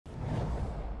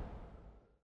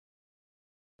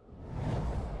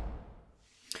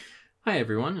Hi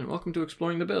everyone, and welcome to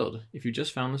Exploring the Build. If you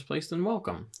just found this place, then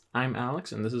welcome. I'm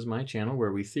Alex, and this is my channel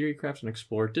where we theorycraft and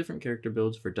explore different character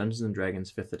builds for Dungeons &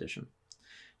 Dragons 5th edition.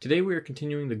 Today we are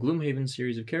continuing the Gloomhaven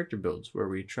series of character builds, where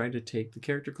we try to take the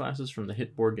character classes from the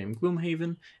hit board game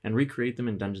Gloomhaven and recreate them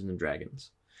in Dungeons & Dragons.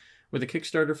 With the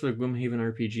Kickstarter for the Gloomhaven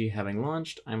RPG having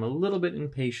launched, I'm a little bit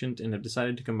impatient and have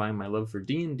decided to combine my love for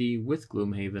D&D with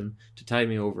Gloomhaven to tide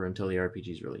me over until the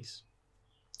RPG's release.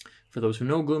 For those who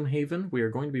know Gloomhaven, we are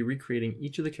going to be recreating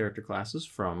each of the character classes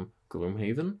from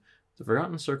Gloomhaven, the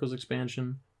Forgotten Circles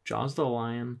expansion, Jaws the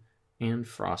Lion, and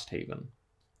Frosthaven.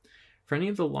 For any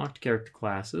of the locked character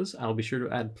classes, I'll be sure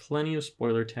to add plenty of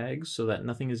spoiler tags so that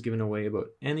nothing is given away about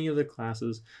any of the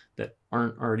classes that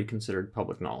aren't already considered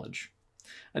public knowledge.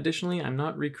 Additionally, I'm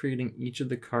not recreating each of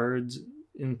the cards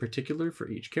in particular for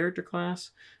each character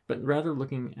class, but rather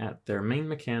looking at their main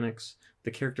mechanics, the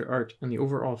character art, and the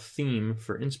overall theme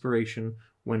for inspiration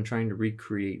when trying to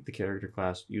recreate the character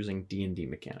class using D&D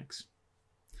mechanics.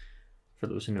 For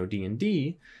those who know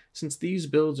D&D, since these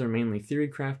builds are mainly theory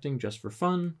crafting just for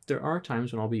fun, there are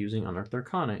times when I'll be using Unearthed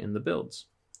Arcana in the builds.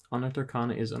 Unearthed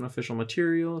Arcana is unofficial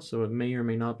material, so it may or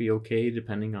may not be okay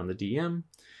depending on the DM.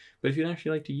 But if you'd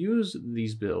actually like to use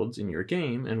these builds in your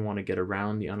game and want to get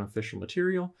around the unofficial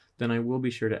material, then I will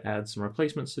be sure to add some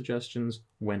replacement suggestions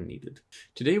when needed.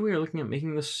 Today we are looking at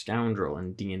making the Scoundrel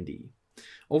in D&D.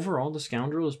 Overall, the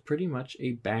Scoundrel is pretty much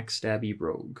a backstabby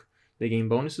rogue. They gain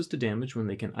bonuses to damage when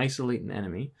they can isolate an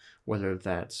enemy, whether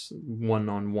that's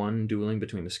one-on-one dueling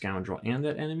between the Scoundrel and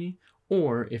that enemy,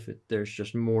 or if there's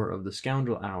just more of the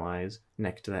Scoundrel allies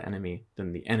next to that enemy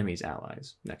than the enemy's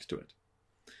allies next to it.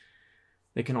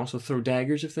 They can also throw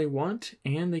daggers if they want,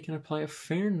 and they can apply a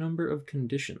fair number of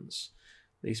conditions.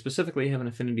 They specifically have an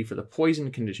affinity for the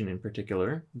poison condition in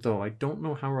particular, though I don't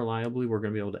know how reliably we're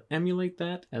going to be able to emulate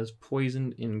that, as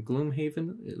poisoned in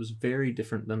Gloomhaven it was very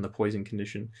different than the poison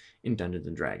condition in Dungeons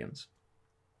 & Dragons.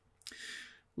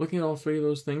 Looking at all three of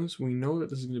those things, we know that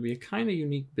this is going to be a kind of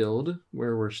unique build,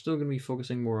 where we're still going to be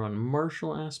focusing more on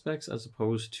martial aspects as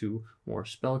opposed to more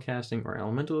spellcasting or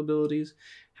elemental abilities.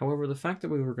 However, the fact that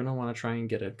we were going to want to try and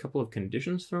get a couple of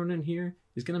conditions thrown in here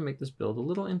is going to make this build a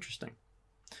little interesting.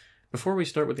 Before we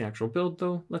start with the actual build,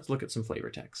 though, let's look at some flavor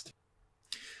text.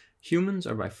 Humans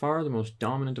are by far the most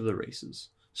dominant of the races,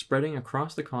 spreading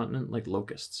across the continent like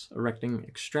locusts, erecting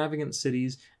extravagant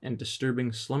cities and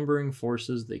disturbing slumbering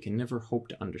forces they can never hope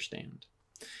to understand.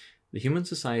 The human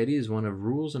society is one of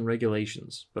rules and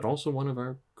regulations, but also one of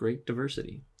our great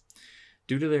diversity.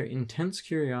 Due to their intense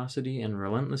curiosity and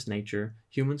relentless nature,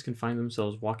 humans can find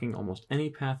themselves walking almost any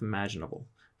path imaginable,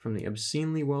 from the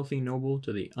obscenely wealthy noble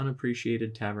to the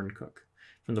unappreciated tavern cook,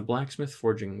 from the blacksmith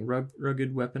forging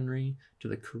rugged weaponry to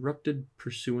the corrupted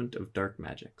pursuant of dark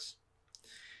magics.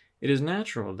 It is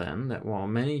natural, then, that while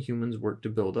many humans work to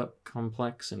build up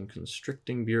complex and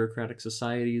constricting bureaucratic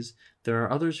societies, there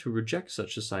are others who reject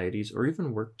such societies or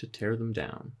even work to tear them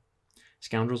down.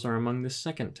 Scoundrels are among this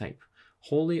second type,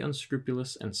 wholly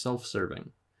unscrupulous and self-serving.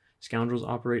 Scoundrels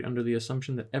operate under the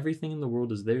assumption that everything in the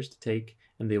world is theirs to take,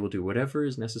 and they will do whatever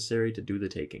is necessary to do the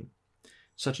taking.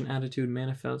 Such an attitude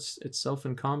manifests itself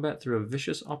in combat through a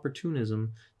vicious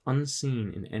opportunism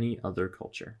unseen in any other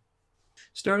culture.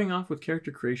 Starting off with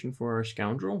character creation for our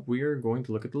Scoundrel, we are going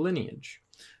to look at the lineage.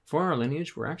 For our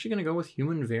lineage, we're actually going to go with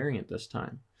human variant this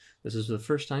time. This is the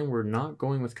first time we're not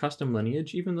going with custom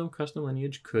lineage, even though custom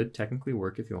lineage could technically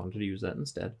work if you wanted to use that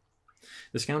instead.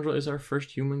 The Scoundrel is our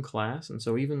first human class, and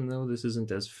so even though this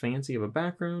isn't as fancy of a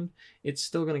background, it's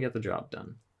still going to get the job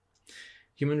done.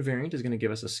 Human variant is going to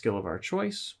give us a skill of our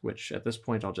choice, which at this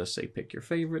point I'll just say pick your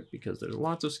favorite, because there's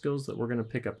lots of skills that we're going to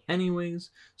pick up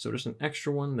anyways, so just an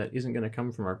extra one that isn't going to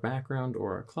come from our background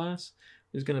or our class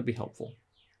is going to be helpful.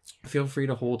 Feel free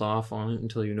to hold off on it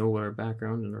until you know what our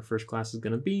background and our first class is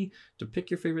going to be to pick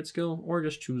your favorite skill, or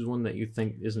just choose one that you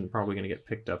think isn't probably going to get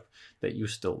picked up that you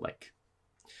still like.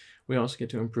 We also get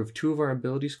to improve 2 of our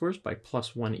ability scores by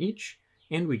 +1 each,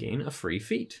 and we gain a free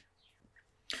feat.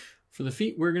 For the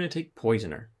feat, we're going to take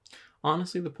Poisoner.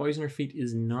 Honestly, the Poisoner feat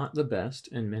is not the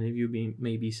best, and many of you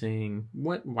may be saying,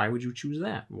 "What? Why would you choose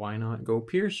that? Why not go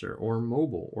Piercer or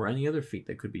Mobile or any other feat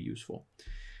that could be useful?"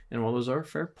 And while those are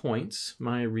fair points,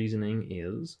 my reasoning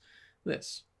is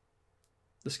this.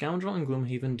 The Scoundrel in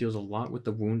Gloomhaven deals a lot with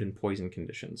the wound and poison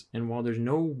conditions, and while there's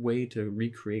no way to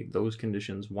recreate those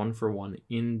conditions one for one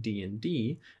in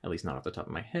D&D, at least not off the top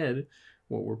of my head,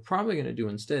 what we're probably going to do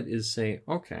instead is say,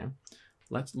 okay,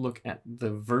 let's look at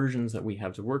the versions that we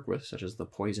have to work with, such as the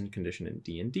poison condition in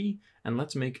D&D, and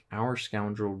let's make our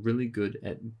Scoundrel really good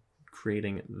at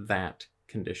creating that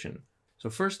condition. So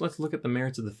first, let's look at the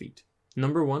merits of the feat.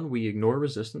 Number 1, we ignore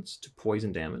resistance to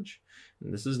poison damage.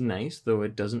 And this is nice, though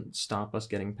it doesn't stop us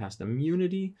getting past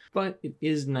immunity, but it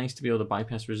is nice to be able to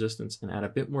bypass resistance and add a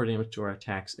bit more damage to our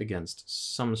attacks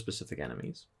against some specific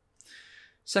enemies.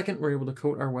 Second, we're able to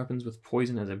coat our weapons with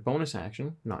poison as a bonus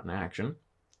action, not an action,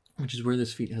 which is where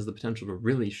this feat has the potential to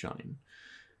really shine.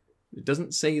 It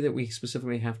doesn't say that we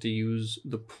specifically have to use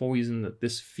the poison that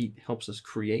this feat helps us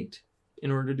create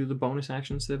in order to do the bonus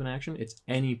action instead of an action. It's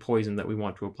any poison that we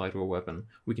want to apply to a weapon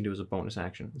we can do as a bonus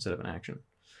action instead of an action.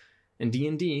 And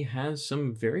D&D has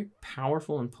some very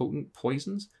powerful and potent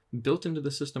poisons built into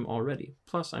the system already.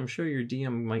 Plus, I'm sure your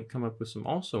DM might come up with some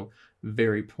also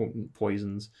very potent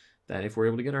poisons that, if we're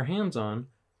able to get our hands on,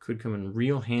 could come in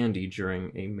real handy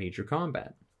during a major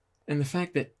combat. And the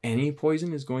fact that any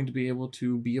poison is going to be able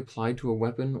to be applied to a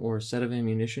weapon or a set of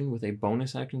ammunition with a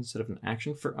bonus action instead of an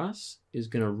action for us is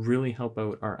going to really help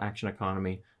out our action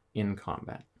economy in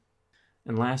combat.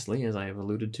 And lastly, as I have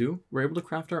alluded to, we're able to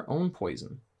craft our own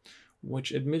poison,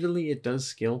 which admittedly it does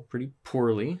scale pretty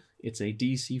poorly. It's a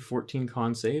DC 14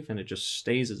 con save, and it just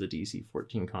stays as a DC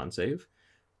 14 con save.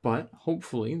 But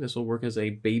hopefully this will work as a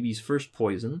baby's first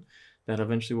poison that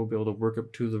eventually will be able to work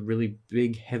up to the really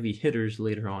big heavy hitters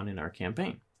later on in our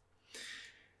campaign.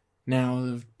 Now,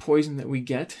 the poison that we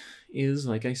get is,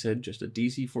 like I said, just a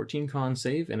DC 14 con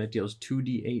save, and it deals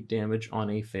 2d8 damage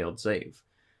on a failed save.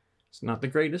 It's not the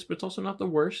greatest, but it's also not the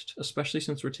worst, especially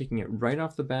since we're taking it right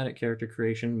off the bat at character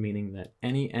creation, meaning that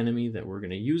any enemy that we're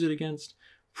going to use it against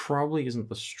probably isn't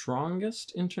the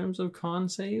strongest in terms of con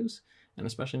saves, and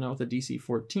especially not with a DC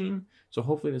 14, so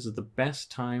hopefully this is the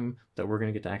best time that we're going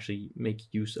to get to actually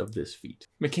make use of this feat.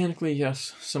 Mechanically,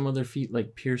 yes, some other feat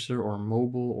like Piercer or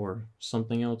Mobile or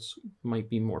something else might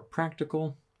be more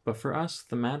practical, but for us,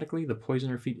 thematically, the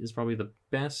Poisoner feat is probably the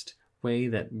best way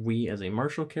that we as a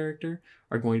martial character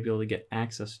are going to be able to get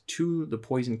access to the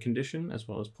poison condition as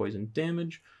well as poison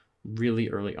damage really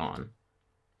early on.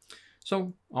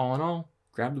 So all in all,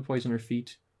 grab the Poisoner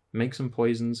feat, make some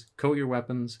poisons, coat your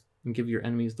weapons, and give your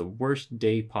enemies the worst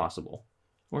day possible.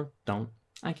 Or don't.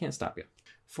 I can't stop you.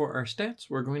 For our stats,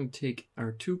 we're going to take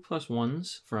our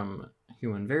 2+1s from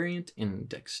Human Variant in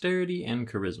Dexterity and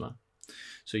Charisma.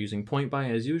 So using point buy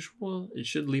as usual, it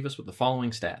should leave us with the following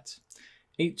stats: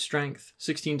 8 Strength,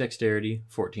 16 Dexterity,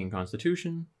 14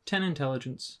 Constitution, 10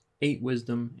 Intelligence, 8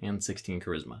 Wisdom, and 16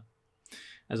 Charisma.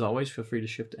 As always, feel free to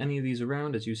shift any of these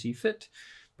around as you see fit,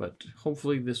 but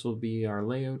hopefully this will be our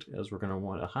layout, as we're going to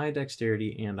want a high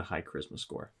Dexterity and a high Charisma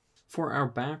score. For our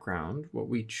background, what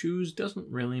we choose doesn't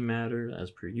really matter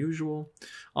as per usual.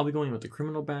 I'll be going with the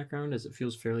criminal background as it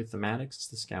feels fairly thematic, since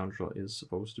the scoundrel is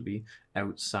supposed to be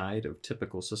outside of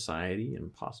typical society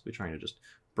and possibly trying to just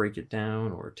break it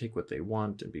down or take what they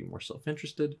want and be more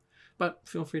self-interested. But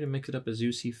feel free to mix it up as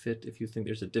you see fit if you think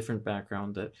there's a different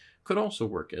background that could also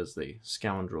work as the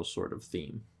scoundrel sort of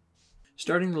theme.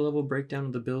 Starting the level breakdown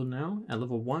of the build now, at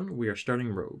level 1 we are starting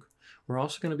Rogue. We're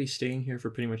also going to be staying here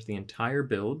for pretty much the entire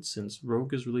build, since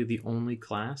Rogue is really the only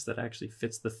class that actually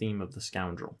fits the theme of the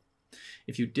Scoundrel.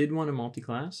 If you did want a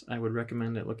multi-class, I would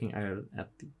recommend looking either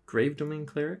at the Grave Domain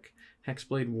Cleric,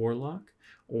 Hexblade Warlock,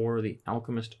 or the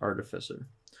Alchemist Artificer.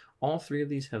 All three of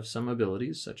these have some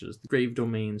abilities, such as the Grave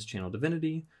Domain's Channel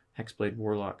Divinity, Hexblade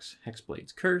Warlock's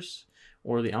Hexblade's Curse,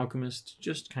 or the Alchemist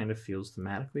just kind of feels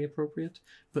thematically appropriate,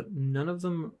 but none of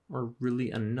them are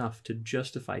really enough to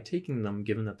justify taking them,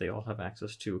 given that they all have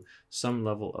access to some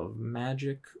level of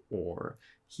magic or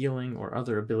healing or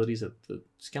other abilities that the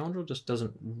Scoundrel just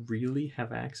doesn't really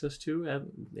have access to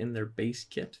in their base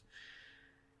kit.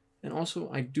 And also,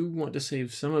 I do want to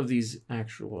save some of these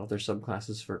actual other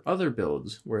subclasses for other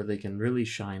builds where they can really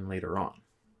shine later on.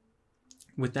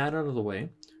 With that out of the way,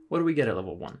 what do we get at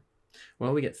level 1?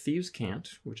 Well, we get Thieves'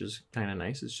 Cant, which is kind of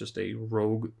nice. It's just a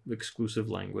rogue exclusive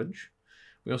language.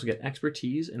 We also get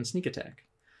Expertise and Sneak Attack.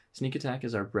 Sneak Attack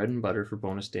is our bread and butter for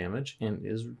bonus damage and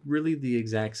is really the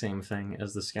exact same thing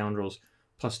as the Scoundrel's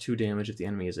 +2 damage if the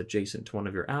enemy is adjacent to one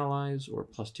of your allies, or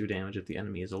 +2 damage if the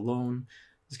enemy is alone.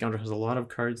 The Scoundrel has a lot of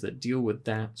cards that deal with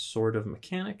that sort of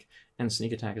mechanic, and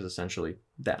Sneak Attack is essentially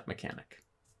that mechanic.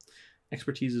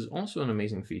 Expertise is also an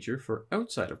amazing feature for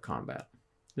outside of combat.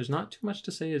 There's not too much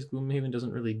to say, as Gloomhaven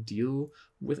doesn't really deal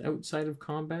with outside of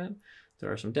combat.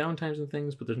 There are some downtimes and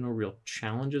things, but there's no real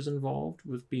challenges involved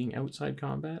with being outside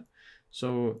combat.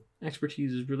 So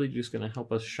Expertise is really just going to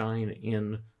help us shine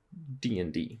in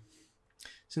D&D.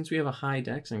 Since we have a high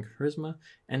Dex and Charisma,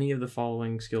 any of the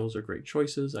following skills are great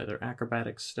choices, either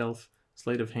Acrobatics, Stealth,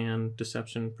 Sleight of Hand,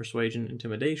 Deception, Persuasion,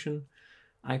 Intimidation.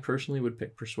 I personally would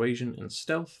pick Persuasion and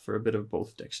Stealth for a bit of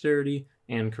both Dexterity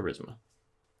and Charisma.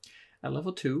 At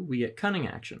level 2, we get Cunning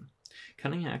Action.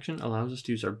 Cunning action allows us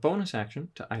to use our bonus action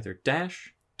to either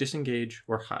dash, disengage,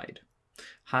 or hide.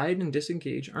 Hide and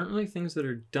disengage aren't really things that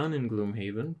are done in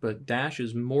Gloomhaven, but dash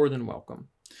is more than welcome.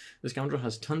 The Scoundrel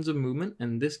has tons of movement,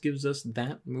 and this gives us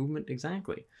that movement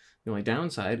exactly. The only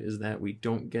downside is that we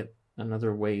don't get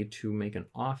another way to make an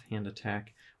offhand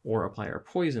attack or apply our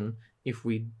poison if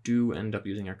we do end up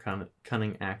using our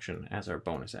cunning action as our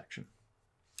bonus action.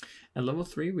 At level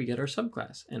 3, we get our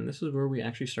subclass, and this is where we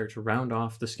actually start to round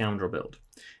off the Scoundrel build.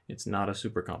 It's not a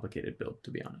super complicated build,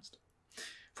 to be honest.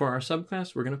 For our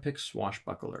subclass, we're going to pick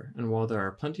Swashbuckler, and while there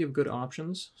are plenty of good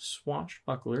options,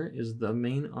 Swashbuckler is the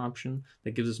main option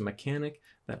that gives us a mechanic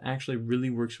that actually really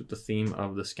works with the theme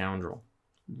of the Scoundrel.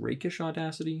 Rakish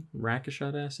Audacity,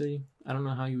 I don't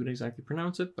know how you would exactly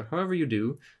pronounce it, but however you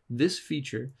do, this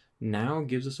feature now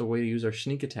gives us a way to use our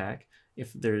sneak attack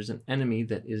if there's an enemy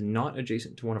that is not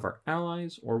adjacent to one of our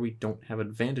allies or we don't have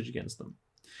advantage against them.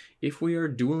 If we are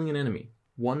dueling an enemy,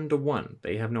 1-to-1,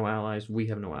 they have no allies, we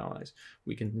have no allies,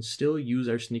 we can still use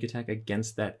our sneak attack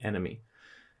against that enemy.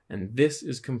 And this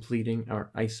is completing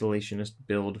our isolationist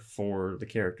build for the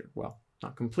character. Well,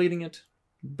 not completing it,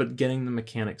 but getting the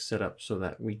mechanics set up so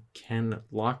that we can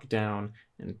lock down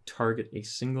and target a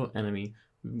single enemy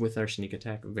with our sneak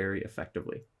attack very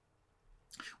effectively.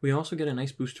 We also get a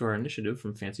nice boost to our initiative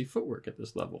from fancy footwork at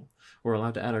this level. We're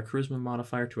allowed to add our charisma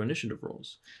modifier to initiative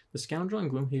rolls. The Scoundrel in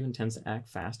Gloomhaven tends to act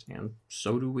fast, and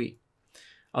so do we.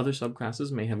 Other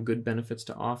subclasses may have good benefits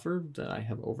to offer that I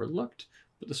have overlooked,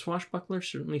 but the Swashbuckler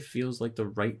certainly feels like the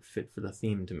right fit for the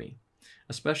theme to me.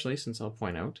 Especially since I'll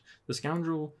point out, the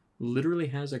Scoundrel literally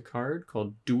has a card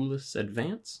called Duelist's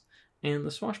Advance, and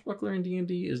the Swashbuckler in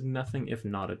D&D is nothing if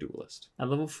not a duelist. At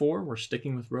level 4, we're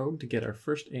sticking with Rogue to get our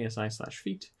first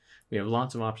ASI/feat. We have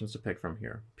lots of options to pick from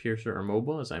here. Piercer or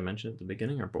Mobile, as I mentioned at the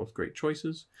beginning, are both great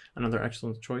choices. Another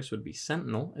excellent choice would be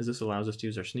Sentinel, as this allows us to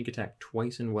use our sneak attack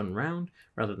twice in one round,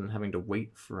 rather than having to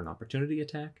wait for an opportunity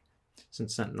attack,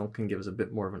 since Sentinel can give us a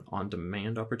bit more of an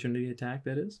on-demand opportunity attack,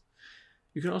 that is.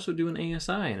 You can also do an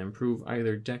ASI and improve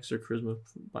either Dex or Charisma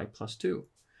by +2.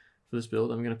 For this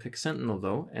build, I'm going to pick Sentinel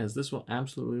though, as this will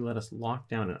absolutely let us lock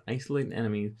down and isolate an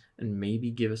enemy and maybe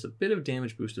give us a bit of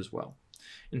damage boost as well.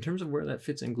 In terms of where that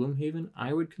fits in Gloomhaven,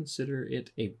 I would consider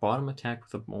it a bottom attack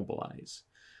with Immobilize.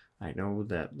 I know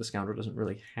that the Scoundrel doesn't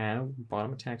really have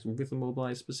bottom attacks with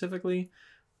Immobilize specifically,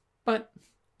 but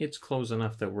it's close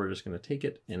enough that we're just going to take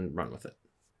it and run with it.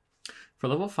 For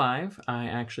level 5, I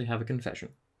actually have a confession.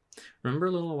 Remember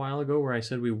a little while ago where I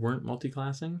said we weren't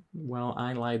multiclassing? Well,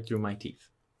 I lied through my teeth.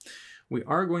 We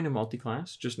are going to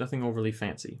multiclass, just nothing overly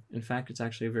fancy. In fact, it's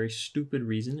actually a very stupid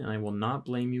reason, and I will not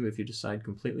blame you if you decide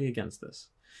completely against this.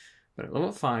 But at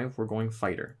level 5, we're going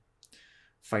Fighter.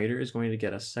 Fighter is going to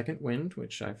get a second wind,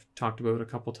 which I've talked about a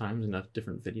couple times in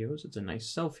different videos. It's a nice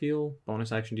self-heal,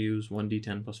 bonus action to use,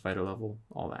 1d10 plus fighter level,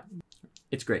 all that.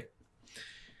 It's great.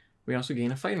 We also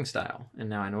gain a fighting style, and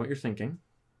now I know what you're thinking.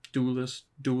 Duelist,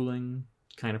 dueling,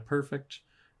 kind of perfect,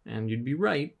 and you'd be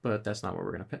right, but that's not what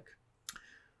we're going to pick.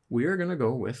 We are going to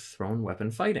go with Thrown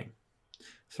Weapon Fighting.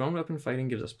 Thrown Weapon Fighting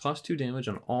gives us +2 damage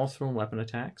on all thrown weapon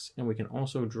attacks, and we can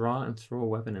also draw and throw a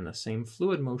weapon in the same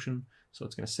fluid motion, so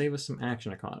it's going to save us some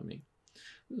action economy.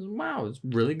 Wow, it's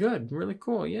really good, really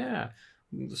cool, yeah.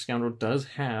 The Scoundrel does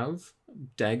have a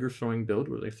dagger throwing build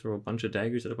where they throw a bunch of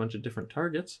daggers at a bunch of different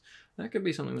targets. That could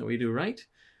be something that we do right.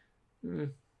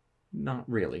 Not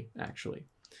really, actually.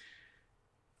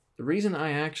 The reason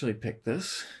I actually picked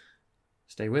this,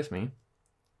 stay with me,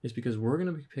 is because we're going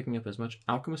to be picking up as much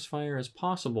Alchemist Fire as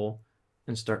possible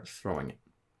and start throwing it.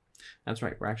 That's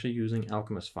right, we're actually using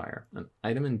Alchemist Fire, an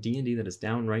item in D&D that is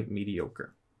downright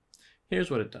mediocre.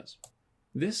 Here's what it does.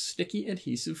 This sticky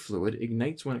adhesive fluid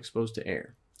ignites when exposed to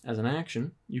air. As an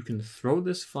action, you can throw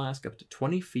this flask up to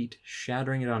 20 feet,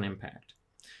 shattering it on impact.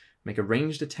 Make a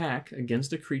ranged attack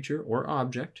against a creature or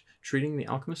object, treating the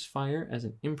Alchemist Fire as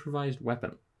an improvised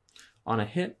weapon. On a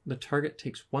hit, the target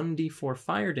takes 1d4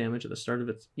 fire damage at the start of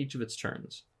each of its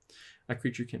turns. A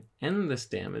creature can end this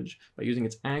damage by using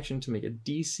its action to make a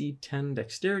DC 10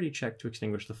 dexterity check to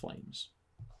extinguish the flames.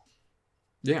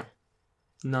 Yeah,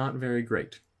 not very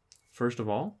great. First of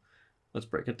all, let's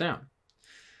break it down.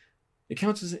 It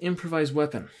counts as an improvised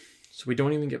weapon, so we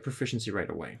don't even get proficiency right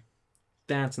away.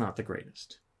 That's not the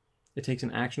greatest. It takes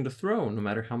an action to throw, no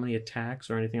matter how many attacks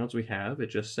or anything else we have. It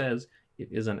just says it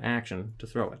is an action to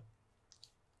throw it.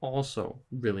 Also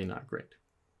really not great.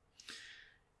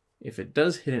 If it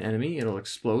does hit an enemy, it'll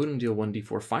explode and deal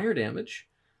 1d4 fire damage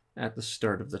at the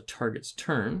start of the target's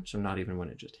turn, so not even when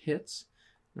it just hits,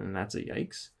 and that's a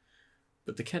yikes.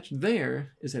 But the catch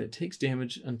there is that it takes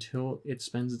damage until it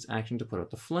spends its action to put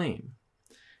out the flame.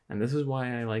 And this is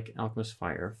why I like Alchemist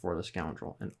Fire for the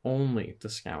Scoundrel, and only the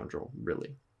Scoundrel,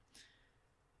 really.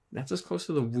 That's as close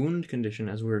to the wound condition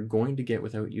as we're going to get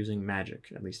without using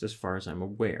magic, at least as far as I'm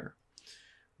aware.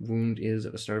 Wound is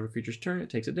at the start of a creature's turn, it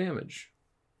takes a damage.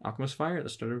 Alchemist Fire, at the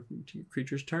start of a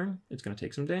creature's turn, it's going to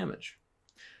take some damage.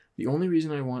 The only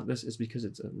reason I want this is because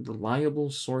it's a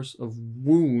reliable source of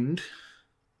wound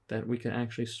that we can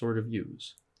actually sort of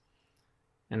use.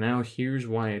 And now here's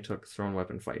why I took Thrown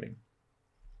Weapon Fighting.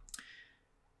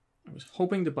 I was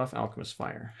hoping to buff Alchemist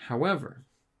Fire. However,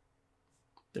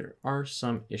 there are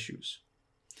some issues.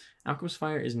 Alchemist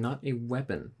Fire is not a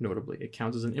weapon, notably. It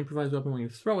counts as an improvised weapon when you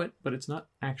throw it, but it's not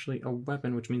actually a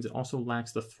weapon, which means it also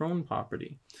lacks the thrown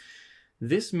property.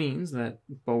 This means that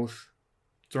both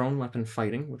Thrown Weapon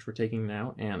Fighting, which we're taking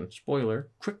now, and, spoiler,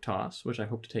 Quick Toss, which I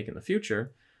hope to take in the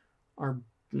future, are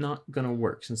not going to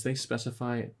work since they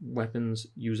specify weapons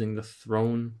using the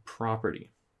thrown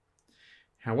property.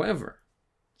 However,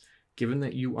 given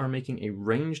that you are making a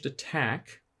ranged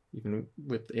attack, even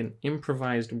with an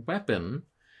improvised weapon,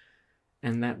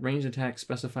 and that ranged attack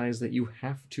specifies that you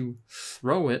have to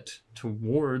throw it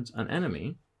towards an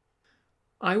enemy,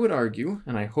 I would argue,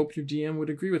 and I hope your DM would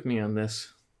agree with me on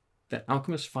this, that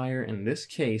Alchemist Fire in this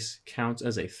case counts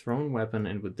as a thrown weapon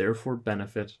and would therefore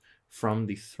benefit from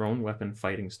the Thrown Weapon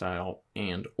Fighting style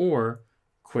and or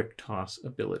Quick Toss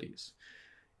abilities.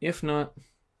 If not,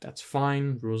 that's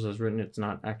fine. Rules as written, it's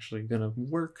not actually going to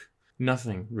work.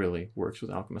 Nothing really works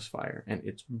with Alchemist Fire, and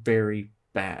it's very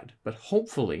bad. But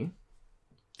hopefully,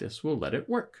 this will let it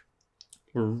work.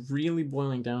 We're really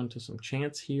boiling down to some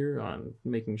chance here on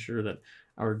making sure that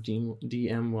our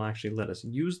DM will actually let us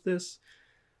use this.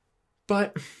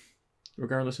 But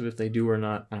regardless of if they do or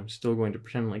not, I'm still going to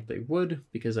pretend like they would,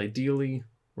 because ideally,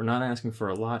 we're not asking for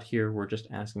a lot here. We're just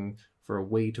asking for a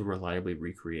way to reliably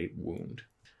recreate wound.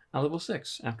 At level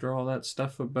 6, after all that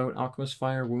stuff about Alchemist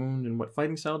Fire, wound, and what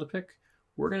fighting style to pick,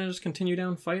 we're going to just continue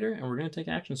down Fighter, and we're going to take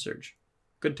Action Surge.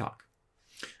 Good talk.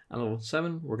 At level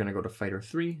 7, we're going to go to Fighter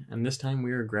 3, and this time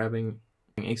we are grabbing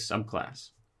a subclass.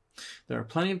 There are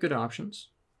plenty of good options.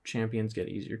 Champions get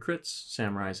easier crits,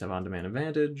 samurais have on-demand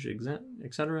advantage,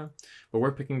 etc. But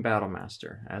we're picking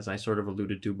Battlemaster, as I sort of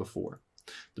alluded to before.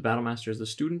 The Battlemaster is the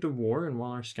student of war, and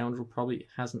while our Scoundrel probably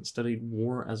hasn't studied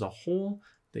war as a whole,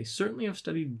 they certainly have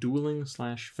studied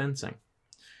dueling/fencing.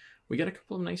 We get a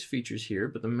couple of nice features here,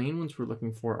 but the main ones we're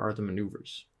looking for are the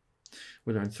maneuvers.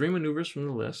 We learn 3 maneuvers from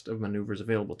the list of maneuvers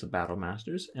available to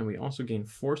Battlemasters, and we also gain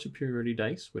 4 superiority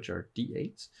dice, which are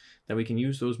d8s, that we can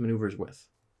use those maneuvers with.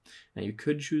 Now you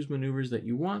could choose maneuvers that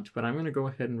you want, but I'm going to go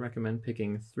ahead and recommend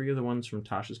picking 3 of the ones from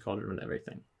Tasha's Cauldron of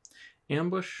Everything.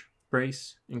 Ambush,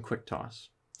 Brace, and Quick Toss.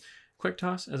 Quick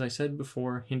Toss, as I said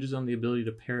before, hinges on the ability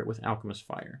to pair it with Alchemist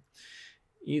Fire.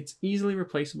 It's easily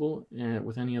replaceable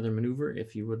with any other maneuver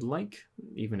if you would like,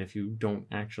 even if you don't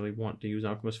actually want to use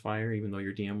Alchemist Fire, even though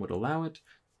your DM would allow it.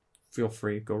 Feel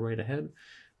free, go right ahead.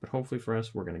 But hopefully for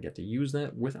us, we're going to get to use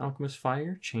that with Alchemist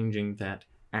Fire, changing that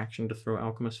action to throw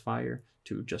Alchemist Fire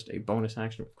to just a bonus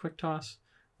action with Quick Toss.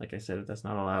 Like I said, if that's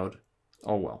not allowed,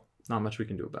 oh well, not much we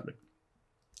can do about it.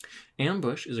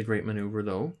 Ambush is a great maneuver,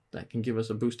 though, that can give us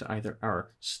a boost to either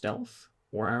our stealth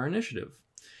or our initiative.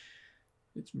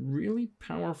 It's really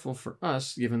powerful for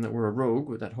us, given that we're a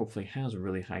rogue that hopefully has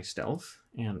really high stealth,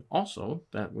 and also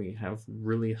that we have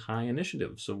really high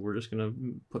initiative, so we're just going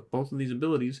to put both of these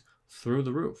abilities through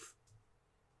the roof.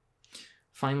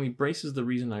 Finally, Brace is the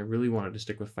reason I really wanted to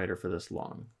stick with Fighter for this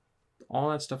long. All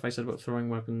that stuff I said about throwing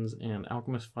weapons and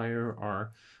Alchemist Fire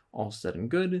are all said and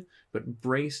good, but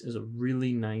Brace is a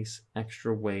really nice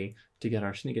extra way to get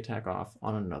our sneak attack off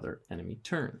on another enemy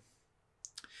turn.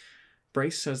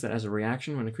 Brace says that as a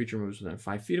reaction, when a creature moves within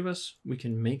 5 feet of us, we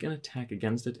can make an attack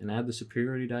against it and add the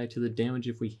superiority die to the damage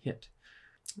if we hit.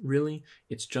 Really,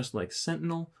 it's just like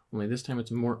Sentinel, only this time it's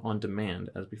more on demand,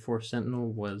 as before Sentinel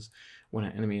was when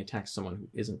an enemy attacks someone who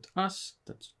isn't us,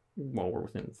 that's while we're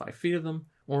within 5 feet of them,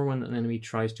 or when an enemy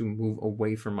tries to move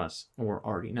away from us and we're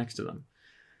already next to them.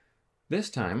 This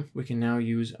time, we can now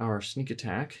use our sneak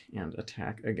attack and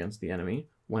attack against the enemy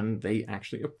when they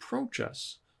actually approach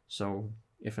us. So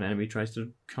if an enemy tries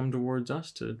to come towards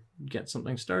us to get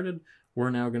something started,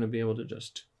 we're now going to be able to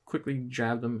just quickly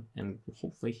jab them and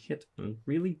hopefully hit and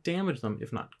really damage them,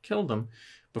 if not kill them,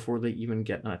 before they even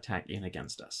get an attack in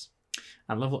against us.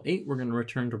 At level 8, we're going to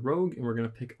return to Rogue and we're going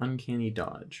to pick Uncanny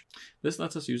Dodge. This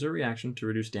lets us use a reaction to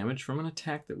reduce damage from an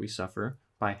attack that we suffer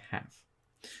by half.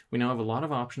 We now have a lot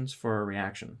of options for our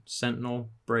reaction: Sentinel,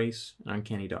 Brace, and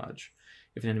Uncanny Dodge.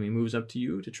 If an enemy moves up to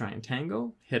you to try and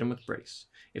tango, hit them with Brace.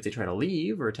 If they try to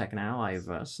leave or attack an ally of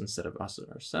us instead of us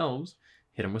ourselves,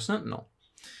 hit them with Sentinel.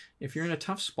 If you're in a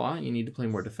tough spot and you need to play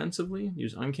more defensively,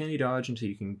 use Uncanny Dodge until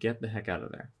you can get the heck out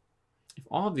of there. If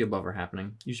all of the above are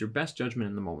happening, use your best judgment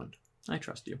in the moment. I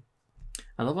trust you.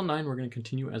 At level 9, we're going to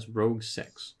continue as Rogue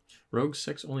 6. Rogue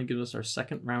 6 only gives us our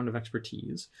second round of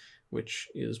expertise, which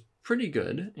is pretty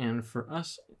good, and for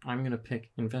us, I'm going to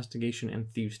pick Investigation and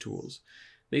Thieves' Tools.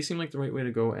 They seem like the right way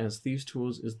to go, as Thieves'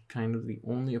 Tools is kind of the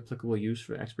only applicable use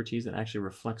for expertise that actually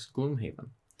reflects Gloomhaven.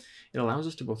 It allows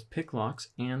us to both pick locks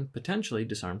and potentially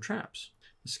disarm traps.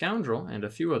 The Scoundrel, and a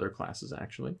few other classes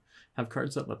actually, have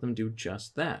cards that let them do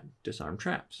just that, disarm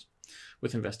traps.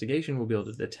 With Investigation, we'll be able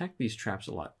to detect these traps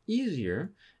a lot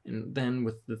easier, and then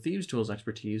with the Thieves' Tools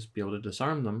expertise, be able to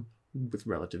disarm them with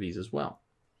relative ease as well.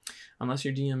 Unless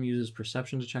your DM uses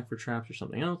Perception to check for traps or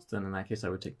something else, then in that case I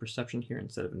would take Perception here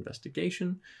instead of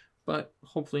Investigation, but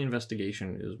hopefully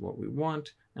Investigation is what we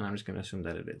want, and I'm just going to assume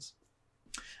that it is.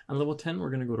 On level 10, we're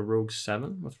going to go to Rogue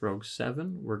 7. With Rogue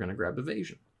 7, we're going to grab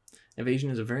Evasion. Evasion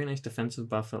is a very nice defensive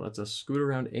buff that lets us scoot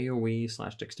around AoE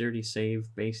 / dexterity save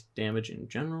based damage in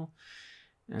general,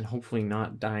 and hopefully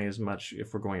not die as much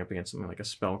if we're going up against something like a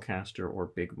spellcaster or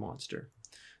big monster.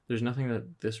 There's nothing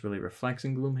that this really reflects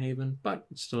in Gloomhaven, but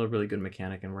it's still a really good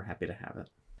mechanic and we're happy to have it.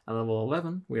 At level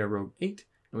 11, we are Rogue 8,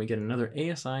 and we get another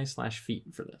ASI / feat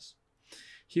for this.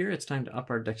 Here it's time to up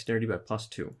our dexterity by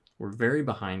 +2. We're very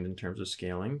behind in terms of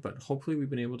scaling, but hopefully we've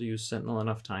been able to use Sentinel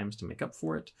enough times to make up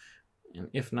for it, and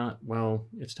if not, well,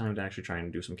 it's time to actually try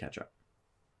and do some catch up.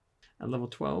 At level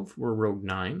 12, we're Rogue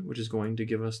 9, which is going to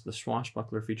give us the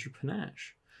Swashbuckler feature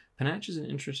Panache. Panache is an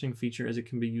interesting feature as it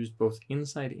can be used both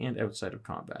inside and outside of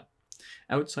combat.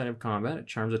 Outside of combat, it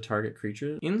charms a target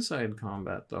creature. Inside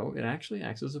combat, though, it actually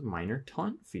acts as a minor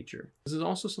taunt feature. This is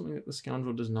also something that the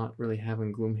Scoundrel does not really have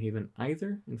in Gloomhaven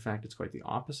either. In fact, it's quite the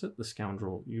opposite. The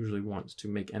Scoundrel usually wants to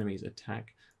make enemies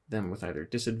attack them with either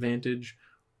disadvantage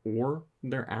or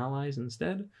their allies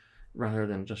instead, rather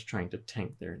than just trying to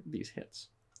tank these hits.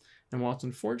 And while it's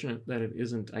unfortunate that it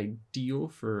isn't ideal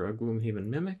for a Gloomhaven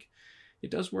Mimic, it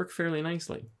does work fairly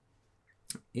nicely.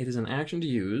 It is an action to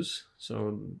use,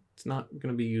 so it's not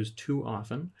going to be used too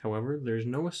often. However, there's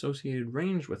no associated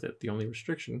range with it. The only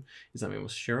restriction is that we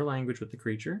must share a language with the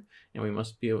creature, and they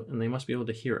must be able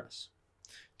to hear us.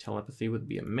 Telepathy would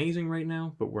be amazing right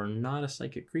now, but we're not a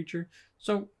psychic creature,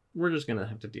 so we're just going to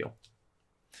have to deal.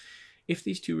 If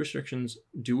these two restrictions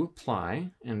do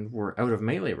apply, and we're out of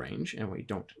melee range, and we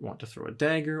don't want to throw a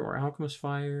dagger or alchemist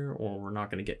fire, or we're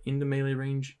not going to get into melee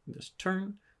range this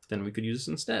turn, then we could use this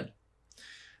instead.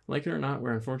 Like it or not,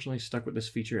 we're unfortunately stuck with this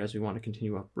feature as we want to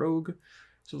continue up Rogue,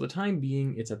 so for the time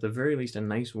being, it's at the very least a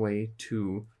nice way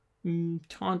to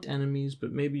taunt enemies,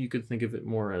 but maybe you could think of it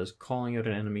more as calling out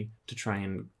an enemy to try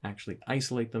and actually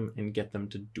isolate them and get them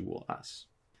to duel us.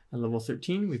 At level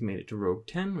 13, we've made it to Rogue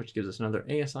 10, which gives us another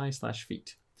ASI /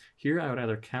 feat. Here I would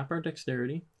either cap our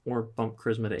dexterity or bump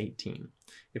charisma to 18.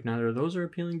 If neither of those are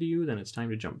appealing to you, then it's time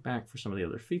to jump back for some of the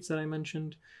other feats that I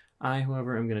mentioned. I,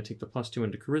 however, am going to take the +2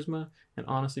 into charisma, and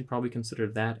honestly probably consider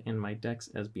that and my dex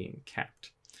as being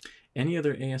capped. Any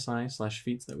other ASI /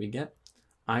 feats that we get,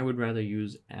 I would rather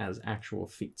use as actual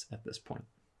feats at this point.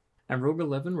 At Rogue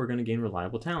 11, we're going to gain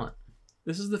Reliable Talent.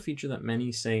 This is the feature that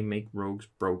many say make rogues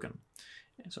broken.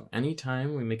 So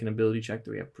anytime we make an ability check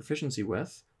that we have proficiency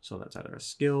with, so that's either a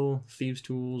skill, Thieves'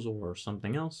 Tools, or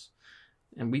something else,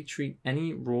 and we treat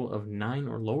any roll of 9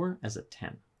 or lower as a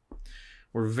 10.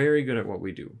 We're very good at what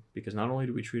we do, because not only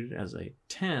do we treat it as a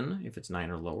 10 if it's 9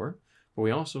 or lower, but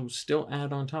we also still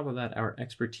add on top of that our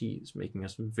expertise, making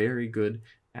us very good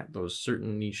at those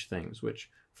certain niche things,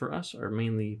 which for us are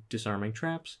mainly disarming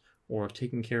traps or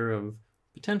taking care of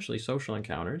potentially social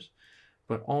encounters,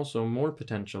 but also more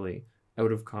potentially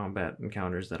out of combat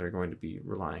encounters that are going to be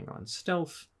relying on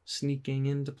stealth, sneaking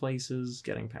into places,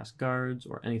 getting past guards,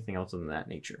 or anything else of that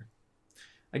nature.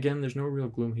 Again, there's no real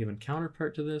Gloomhaven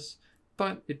counterpart to this,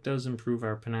 but it does improve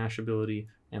our panache ability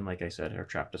and, like I said, our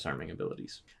trap disarming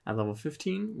abilities. At level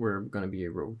 15, we're going to be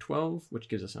a Rogue 12, which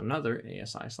gives us another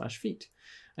ASI / feat.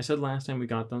 I said last time we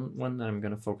got one that I'm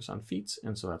going to focus on feats,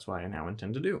 and so that's why I now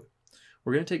intend to do.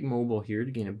 We're going to take mobile here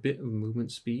to gain a bit of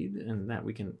movement speed, and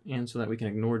so that we can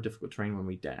ignore difficult terrain when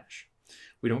we dash.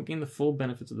 We don't gain the full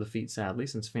benefits of the feat, sadly,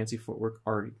 since Fancy Footwork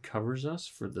already covers us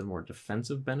for the more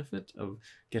defensive benefit of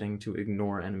getting to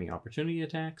ignore enemy opportunity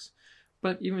attacks,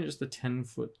 but even just the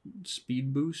 10-foot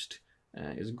speed boost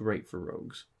is great for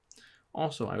rogues.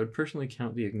 Also, I would personally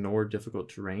count the ignore difficult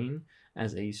terrain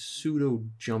as a pseudo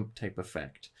jump type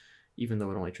effect, even though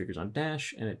it only triggers on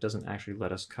dash and it doesn't actually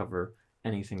let us cover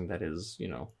anything that is,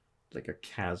 like a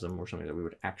chasm or something that we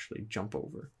would actually jump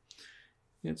over.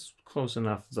 It's close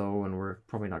enough though, and we're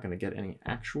probably not going to get any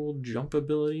actual jump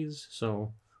abilities,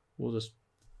 so we'll just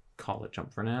call it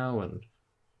jump for now and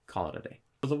call it a day.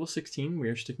 For level 16, we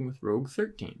are sticking with Rogue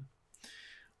 13.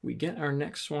 We get our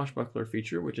next swashbuckler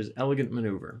feature, which is Elegant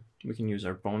Maneuver. We can use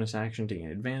our bonus action to gain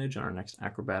advantage on our next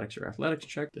acrobatics or athletics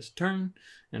check this turn,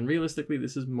 and realistically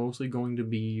this is mostly going to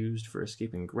be used for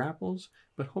escaping grapples,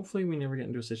 but hopefully we never get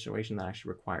into a situation that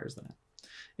actually requires that.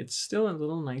 It's still a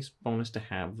little nice bonus to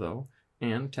have though,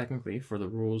 and technically for the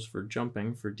rules for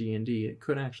jumping for D&D, it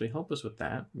could actually help us with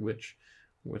that, which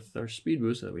with our speed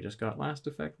boost that we just got last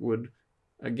effect would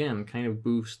again kind of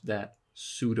boost that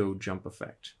pseudo jump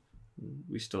effect.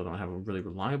 We still don't have a really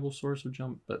reliable source of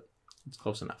jump, but it's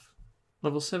close enough.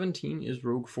 Level 17 is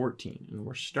Rogue 14, and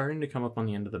we're starting to come up on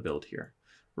the end of the build here.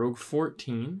 Rogue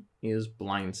 14 is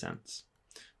Blind Sense.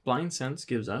 Blind Sense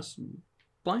gives us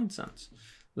Blind Sense.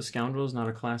 The Scoundrel is not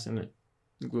a class in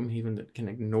Gloomhaven that can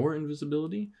ignore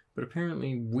invisibility, but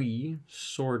apparently we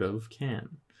sort of can.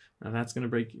 Now if that's going to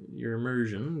break your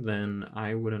immersion, then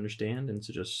I would understand and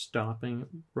suggest stopping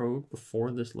Rogue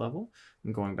before this level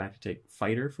and going back to take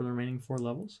Fighter for the remaining 4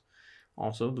 levels.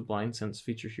 Also, the Blind Sense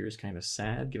feature here is kind of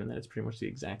sad, given that it's pretty much the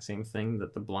exact same thing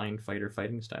that the Blind Fighter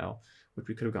fighting style, which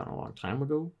we could have gotten a long time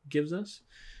ago, gives us.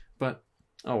 But,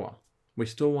 oh well. We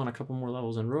still want a couple more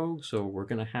levels in Rogue, so we're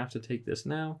going to have to take this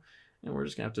now, and we're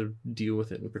just going to have to deal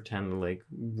with it and pretend like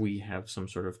we have some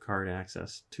sort of card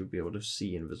access to be able to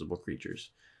see invisible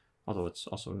creatures. Although it's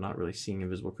also not really seeing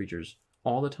invisible creatures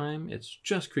all the time, it's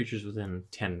just creatures within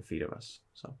 10 feet of us.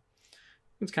 So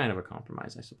it's kind of a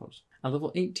compromise, I suppose. At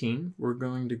level 18, we're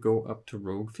going to go up to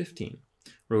Rogue 15.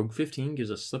 Rogue 15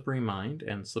 gives us Slippery Mind,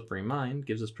 and Slippery Mind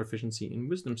gives us proficiency in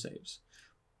Wisdom saves.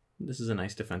 This is a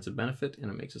nice defensive benefit,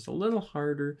 and it makes us a little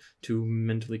harder to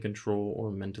mentally control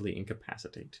or mentally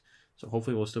incapacitate. So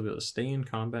hopefully we'll still be able to stay in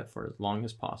combat for as long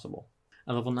as possible.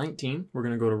 At level 19, we're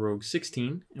going to go to Rogue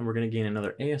 16, and we're going to gain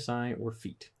another ASI or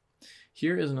feat.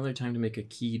 Here is another time to make a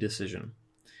key decision.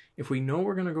 If we know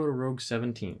we're going to go to Rogue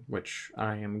 17, which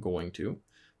I am going to,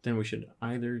 then we should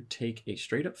either take a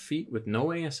straight up feat with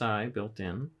no ASI built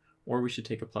in, or we should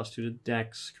take a +2 to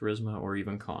Dex, Charisma, or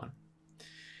even Con.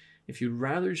 If you'd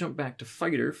rather jump back to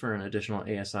Fighter for an additional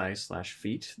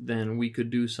ASI/feat, then we could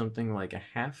do something like a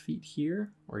half feat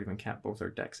here, or even cap both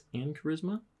our Dex and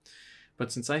Charisma.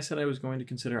 But since I said I was going to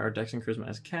consider our Dex and Charisma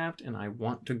as capped, and I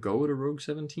want to go to Rogue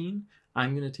 17,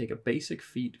 I'm going to take a basic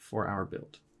feat for our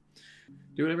build.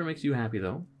 Do whatever makes you happy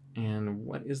though, and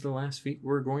what is the last feat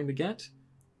we're going to get?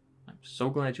 I'm so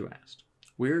glad you asked.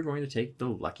 We're going to take the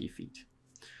Lucky Feat.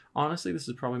 Honestly, this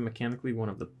is probably mechanically one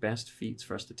of the best feats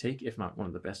for us to take, if not one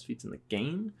of the best feats in the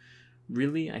game.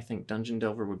 Really, I think Dungeon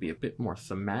Delver would be a bit more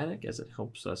thematic, as it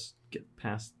helps us get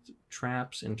past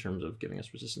traps in terms of giving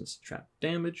us resistance to trap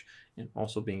damage, and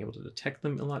also being able to detect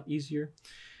them a lot easier.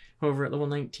 However, at level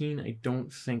 19, I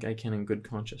don't think I can in good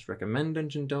conscience recommend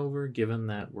Dungeon Delver, given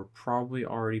that we're probably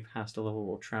already past a level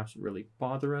where traps really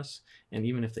bother us, and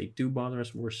even if they do bother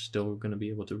us, we're still going to be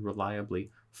able to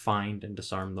reliably find and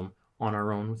disarm them on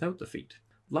our own without the feat.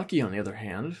 Lucky, on the other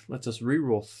hand, lets us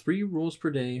reroll 3 rolls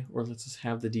per day, or lets us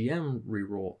have the DM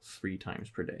reroll 3 times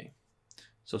per day.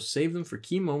 So save them for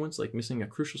key moments like missing a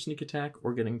crucial sneak attack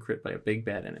or getting crit by a big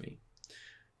bad enemy.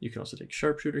 You can also take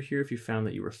Sharpshooter here if you found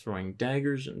that you were throwing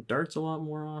daggers and darts a lot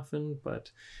more often,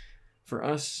 but for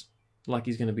us,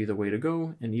 Lucky's going to be the way to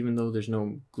go, and even though there's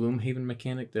no Gloomhaven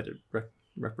mechanic that it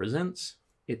represents,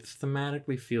 it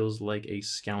thematically feels like a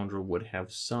Scoundrel would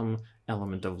have some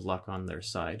element of luck on their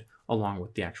side, along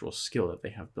with the actual skill that they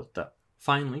have built up.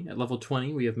 Finally, at level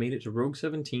 20, we have made it to Rogue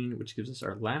 17, which gives us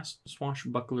our last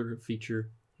swashbuckler feature,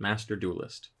 Master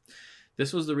Duelist.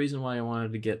 This was the reason why I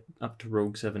wanted to get up to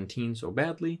Rogue 17 so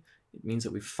badly. It means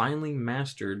that we finally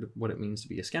mastered what it means to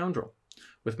be a Scoundrel.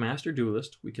 With Master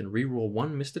Duelist, we can reroll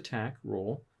 1 missed attack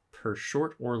roll per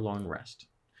short or long rest.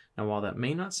 Now, while that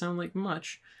may not sound like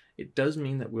much, it does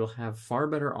mean that we'll have far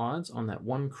better odds on that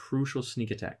one crucial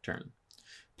sneak attack turn.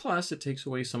 Plus, it takes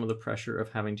away some of the pressure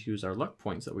of having to use our luck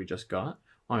points that we just got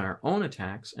on our own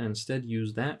attacks and instead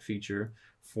use that feature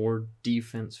for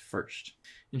defense first.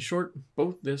 In short,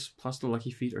 both this plus the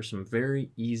Lucky Feat are some very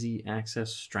easy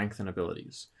access strengthen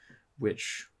abilities,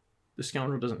 which the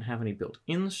Scoundrel doesn't have any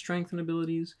built-in strengthen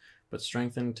abilities, but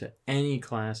strengthen to any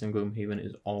class in Gloomhaven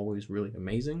is always really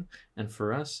amazing, and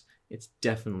for us, it's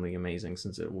definitely amazing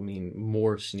since it will mean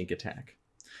more sneak attack.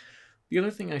 The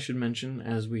other thing I should mention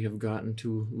as we have gotten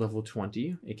to level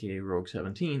 20, aka Rogue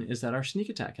 17, is that our sneak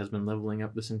attack has been leveling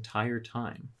up this entire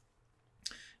time.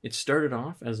 It started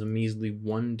off as a measly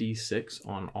 1d6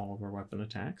 on all of our weapon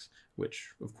attacks,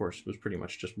 which of course was pretty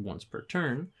much just once per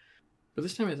turn, but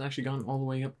this time it's actually gone all the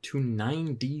way up to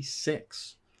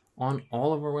 9d6 on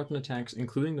all of our weapon attacks,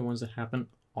 including the ones that happen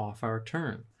off our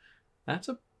turn. That's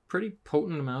a pretty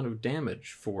potent amount of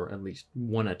damage for at least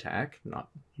one attack, not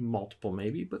multiple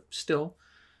maybe, but still.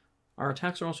 Our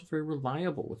attacks are also very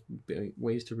reliable with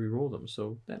ways to reroll them,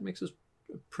 so that makes us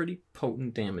a pretty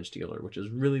potent damage dealer, which is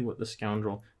really what the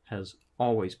Scoundrel has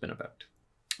always been about.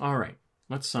 Alright,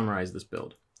 let's summarize this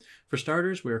build. For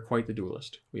starters, we are quite the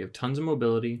duelist. We have tons of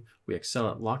mobility, we excel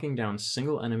at locking down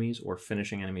single enemies or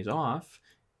finishing enemies off,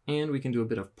 and we can do a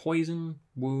bit of poison,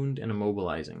 wound, and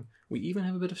immobilizing. We even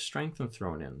have a bit of strength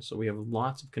thrown in, so we have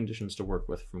lots of conditions to work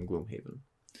with from Gloomhaven.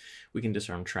 We can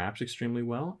disarm traps extremely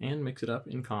well and mix it up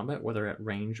in combat, whether at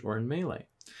range or in melee.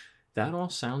 That all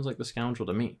sounds like the Scoundrel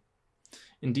to me.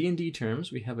 In D&D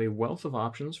terms, we have a wealth of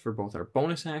options for both our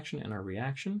bonus action and our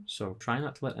reaction, so try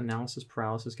not to let analysis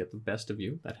paralysis get the best of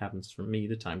you. That happens for me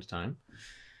to time.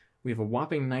 We have a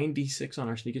whopping 9d6 on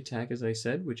our sneak attack, as I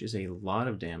said, which is a lot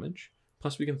of damage.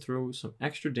 Plus we can throw some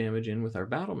extra damage in with our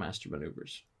Battle Master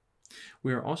maneuvers.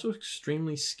 We are also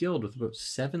extremely skilled with about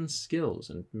 7 skills,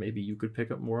 and maybe you could pick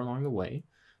up more along the way,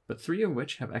 but 3 of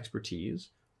which have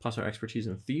expertise, plus our expertise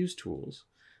in Thieves' Tools,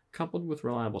 coupled with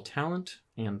reliable talent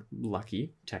and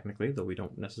lucky, technically, though we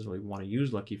don't necessarily want to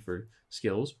use lucky for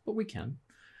skills, but we can.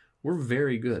 We're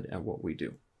very good at what we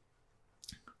do.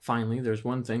 Finally, there's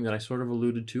one thing that I sort of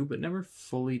alluded to, but never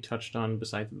fully touched on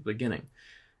besides the beginning,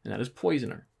 and that is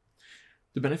Poisoner.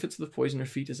 The benefits of the Poisoner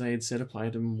feat, as I had said, apply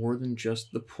to more than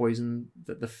just the poison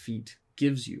that the feat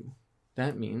gives you.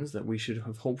 That means that we should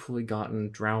have hopefully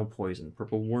gotten Drow Poison,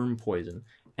 Purple Worm Poison,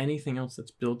 anything else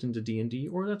that's built into D&D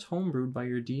or that's homebrewed by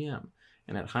your DM.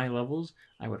 And at high levels,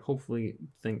 I would hopefully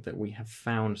think that we have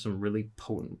found some really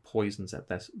potent poisons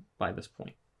by this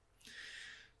point.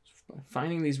 So by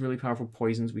finding these really powerful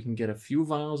poisons, we can get a few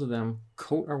vials of them,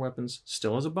 coat our weapons,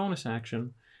 still as a bonus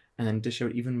action, and then dish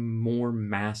out even more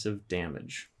massive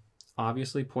damage.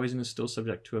 Obviously, poison is still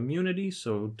subject to immunity,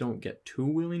 so don't get too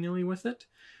willy-nilly with it.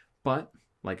 But,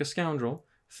 like a Scoundrel,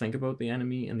 think about the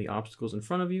enemy and the obstacles in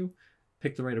front of you,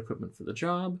 pick the right equipment for the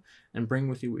job, and bring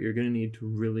with you what you're going to need to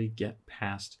really get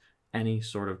past any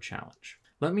sort of challenge.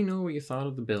 Let me know what you thought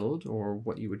of the build, or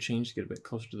what you would change to get a bit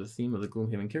closer to the theme of the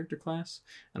Gloomhaven character class,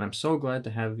 and I'm so glad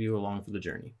to have you along for the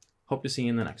journey. Hope to see you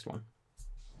in the next one.